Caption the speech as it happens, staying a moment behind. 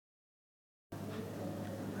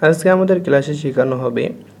আজকে আমাদের ক্লাসে শেখানো হবে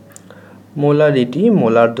মোলারিটি,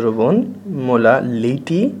 মোলার দ্রবণ,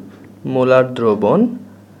 মোলালিটি, মোলার দ্রবণ,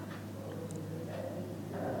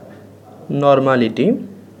 নরমালিটি,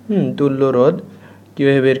 তুল্য রোধ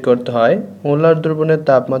কীভাবে বের করতে হয়, মোলার দ্রবণের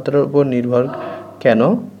তাপমাত্রার উপর নির্ভর কেন,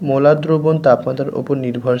 মোলার দ্রবণ তাপমাত্রার উপর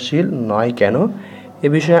নির্ভরশীল নয় কেন, এ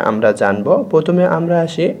বিষয়ে আমরা জানব। প্রথমে আমরা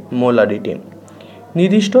আসি মোলারিটি।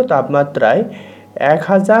 নির্দিষ্ট তাপমাত্রায়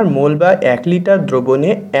 1000 মোল বা 1 লিটার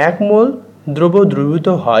দ্রবণে 1 মোল দ্রব্য দ্রবীভূত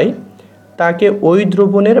হয়, তাকে ওই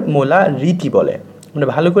দ্রবণের মোলারিটি বলে। আমরা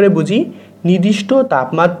ভালো করে বুঝি, নির্দিষ্ট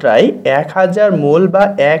তাপমাত্রায় 1000 মোল বা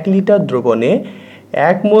 1 লিটার দ্রবণে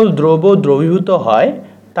 1 মোল দ্রব্য দ্রবীভূত হয়,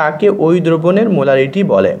 তাকে ওই দ্রবণের মোলারিটি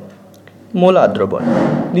বলে। মোলার দ্রবণ।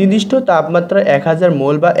 নির্দিষ্ট তাপমাত্রায় 1000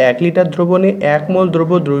 মোল বা 1 লিটার দ্রবণে 1 মোল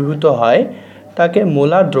দ্রব্য দ্রবীভূত হয়, তাকে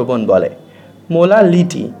মোলার দ্রবণ বলে।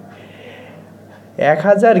 মোলালিটি।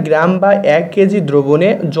 1000 গ্রাম বা 1 কেজি দ্রবণে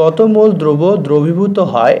যত মোল দ্রব্য দ্রবীভূত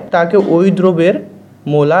হয়, তাকে ওই দ্রব্যের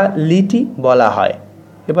মোলালিটি বলা হয়।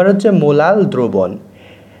 এবার হচ্ছে মোলাল দ্রবণ।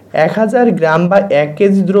 1000 গ্রাম বা 1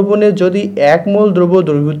 কেজি দ্রবণে যদি 1 মোল দ্রব্য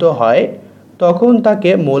দ্রবীভূত হয়, তখন তাকে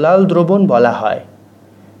মোলাল দ্রবণ বলা হয়।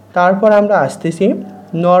 তারপর আমরা আসতেছি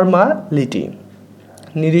নরমালিটি।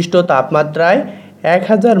 নির্দিষ্ট তাপমাত্রায়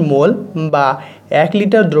 1000 মোল বা 1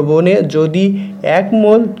 লিটার দ্রবণে যদি 1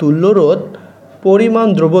 মোল তুল্যরোধ পরিমাণ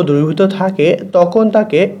দ্রব্য দ্রবীভূত থাকে, তখন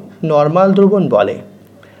তাকে নরমাল দ্রবণ বলে।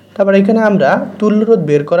 তারপর এখানে আমরা তুল্যরোধ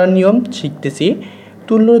বের করার নিয়ম শিখতেছি।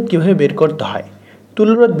 তুল্যরোধ কীভাবে বের করতে হয়?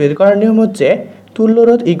 তুল্যরোধ বের করার নিয়ম হচ্ছে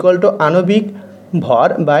তুল্যরোধ ইকুয়াল টু আণবিক ভর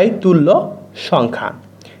বাই তুল্য সংখ্যা।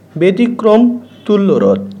 ব্যতিক্রম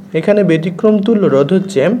তুল্যরোধ। এখানে ব্যতিক্রম তুল্যরোধ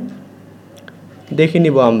হচ্ছে, দেখে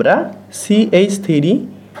নিব আমরা,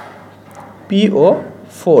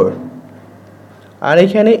 CH3PO4, আর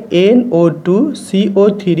এখানে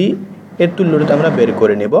NO2CO3 এর তুল্যরোধ আমরা বের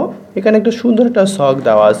করে নেব। এখানে একটা সুন্দর একটা ছক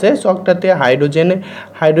দেওয়া আছে। ছকটাতে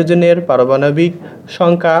হাইড্রোজেনের পারমাণবিক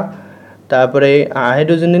সংখ্যা, তারপরে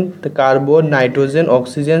হাইড্রোজেনের carbon, nitrogen,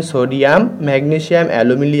 oxygen, sodium, magnesium,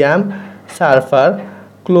 aluminium, sulphur,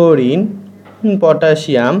 chlorine,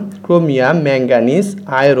 potassium, chromium, manganese,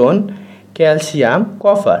 iron, calcium,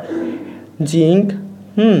 copper, zinc,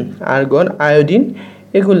 argon, iodine,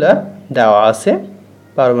 এগুলা দেওয়া আছে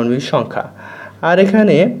পারমাণবিক সংখ্যা। আর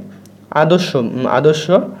এখানে আদর্শ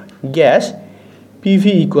gas PV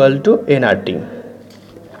equal to nRT।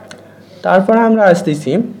 তারপর আমরা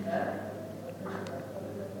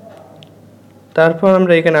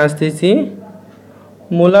এখানে আসতেছি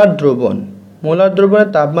মোলার দ্রবণ। মোলার দ্রবণের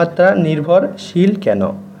তাপমাত্রা নির্ভরশীল কেন?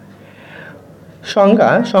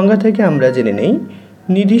 সংজ্ঞা থেকে আমরা জেনে নেই।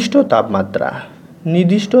 নির্দিষ্ট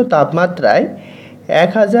তাপমাত্রায়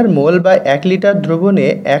 1000 মোল বা 1 লিটার দ্রবণে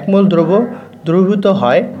 1 মোল দ্রব্য দ্রবীভূত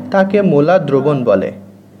হয়, তাকে মোলার দ্রবণ বলে।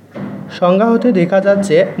 সংজ্ঞা হতে দেখা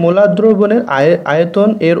যাচ্ছে মোলার দ্রবণের আয়তন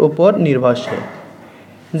এর উপর নির্ভরশীল।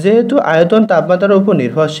 যেহেতু আয়তন তাপমাত্রার উপর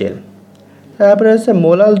নির্ভরশীল, তারপরে হচ্ছে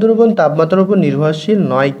মোলার দ্রবণ তাপমাত্রার উপর নির্ভরশীল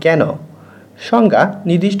নয় কেন? সংজ্ঞা: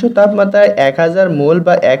 নির্দিষ্ট তাপমাত্রায় 1000 মোল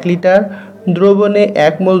বা 1 লিটার দ্রবণে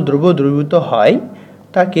 1 মোল দ্রব্য দ্রবীভূত হয়,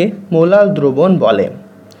 তাকে মোলার দ্রবণ বলে।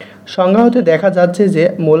 সংজ্ঞা হতে দেখা যাচ্ছে যে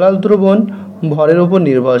মোলার দ্রবণ ভরের উপর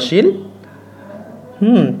নির্ভরশীল।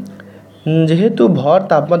 যেহেতু ভর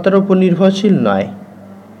তাপমাত্রার উপর নির্ভরশীল নয়,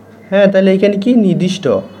 তাহলে এখানে কি নির্দিষ্ট?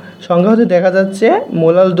 সংজ্ঞা হতে দেখা যাচ্ছে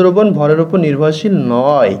মোলার দ্রবণ ভরের উপর নির্ভরশীল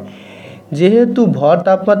নয়। যেহেতু ভর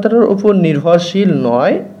তাপমাত্রার উপর নির্ভরশীল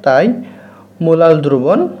নয়, তাই মোলার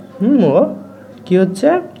দ্রবণ কি হচ্ছে,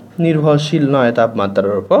 নির্ভরশীল নয়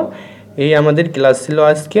তাপমাত্রার উপর। এই আমাদের ক্লাস ছিল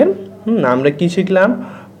আজকের। আমরা কি শিখলাম?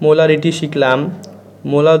 মোলারিটি শিখলাম,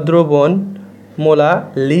 মোলার দ্রবণ,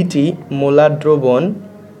 মোলালিটি, মোলার দ্রবণ,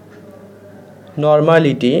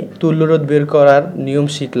 নরমালিটি, তুল্যরোধ বের করার নিয়ম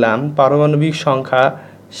শিখলাম, পারমাণবিক সংখ্যা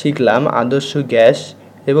শিখলাম, আদর্শ গ্যাস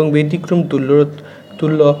এবং ব্যতিক্রম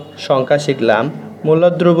তুল্য সংখ্যা শিখলাম,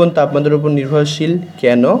 মোলার দ্রবণ তাপমাত্রার উপর নির্ভরশীল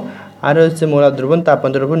কেন, আর হচ্ছে মোলার দ্রবণ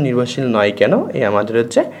তাপমাত্রার উপর নির্ভরশীল নয় কেন। এই আমাদের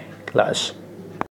হচ্ছে ক্লাস।